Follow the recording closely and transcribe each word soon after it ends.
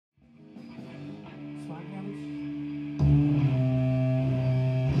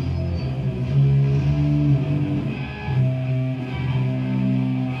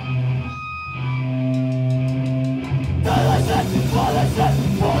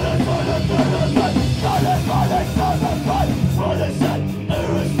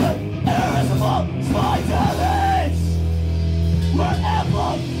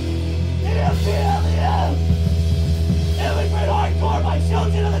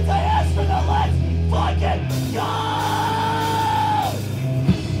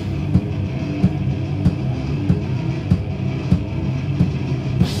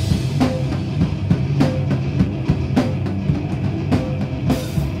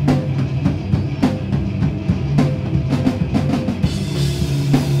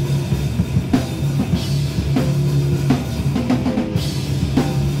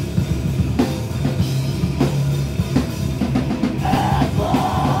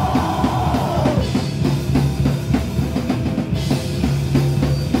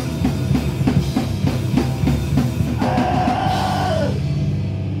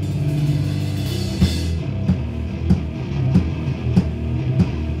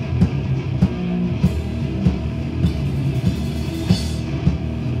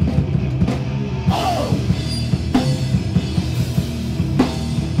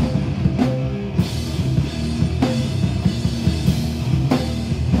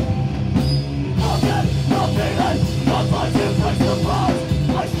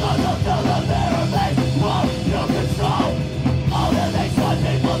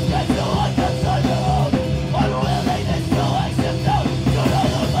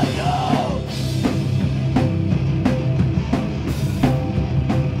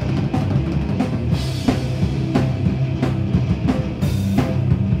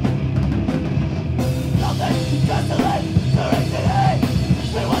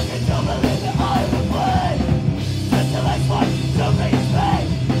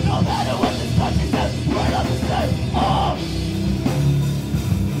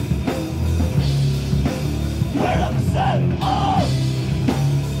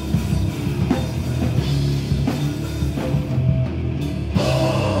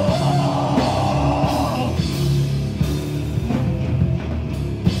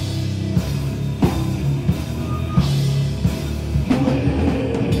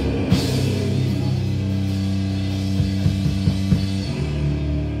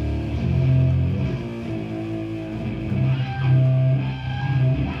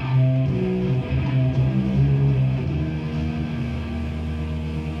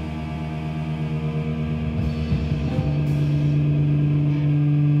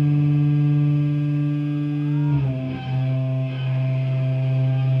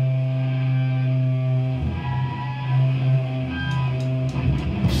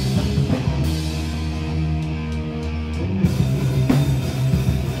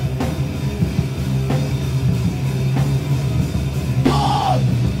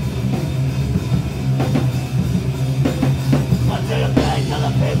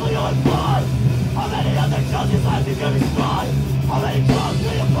You can be smart. Already drunk to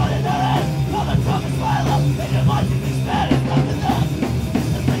your point in their head. All the drunk and smile up. And your mind can be spared. It's up to them.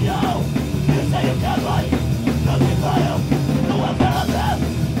 It's for you. You say you can't like. Nothing for you. The welfare of them.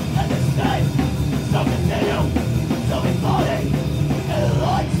 And the state. So continue. So be floating. And the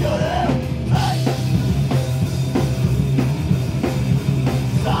lights you live. Hey.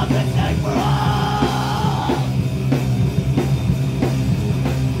 Something take for all.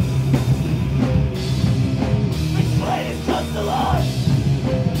 Betrayed is just a lie.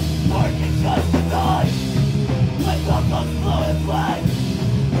 Working just to die. Wake up those glowing flames.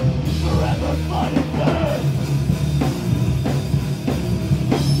 Forever fighting burn.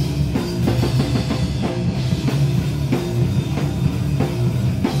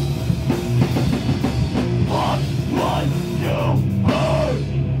 Fuck what you heard.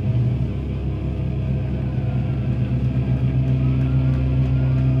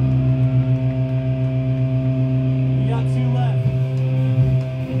 We got 2 left.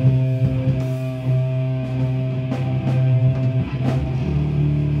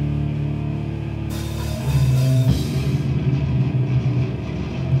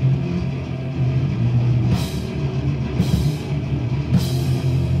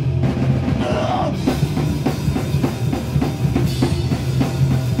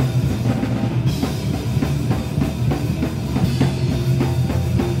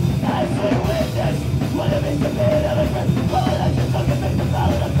 As we witness what it means to be an immigrant, all elections are giving the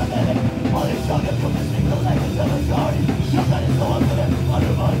ballot of committed. All these young and people speak the language of majority. Your friend is so unfitted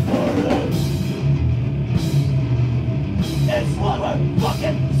under my authority. It's what we're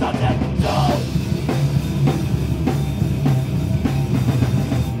fucking subject to.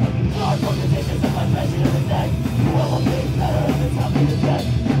 Our conversations and my passion of the day. Will be better if it's helping the dead.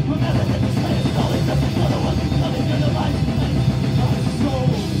 Remember that this man is calling just another one coming through the lines.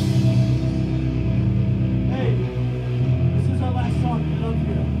 Hey, this is our last song. Get up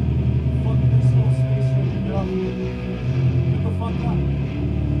here. Fuck this little space here. Get up. Get the fuck up.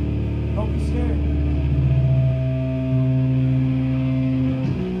 Don't be scared.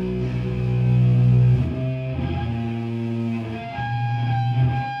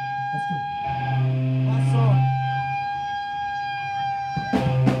 Let's go. Last song.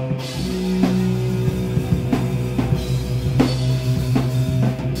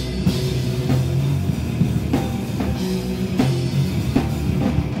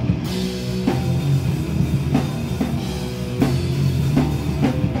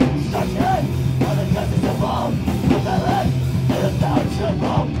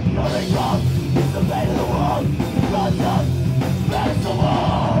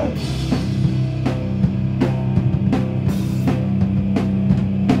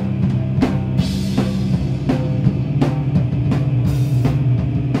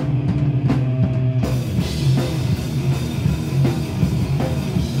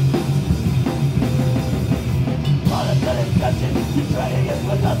 You're trying to get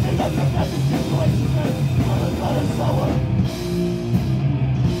nothing of your message situation. On another someone.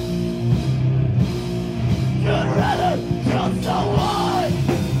 You'd rather kill someone.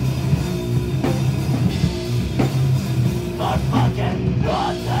 For fucking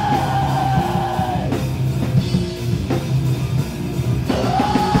nothing.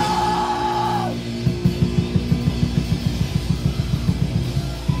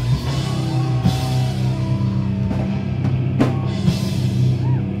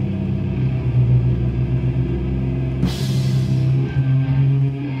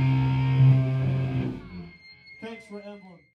 Thanks for Emblem.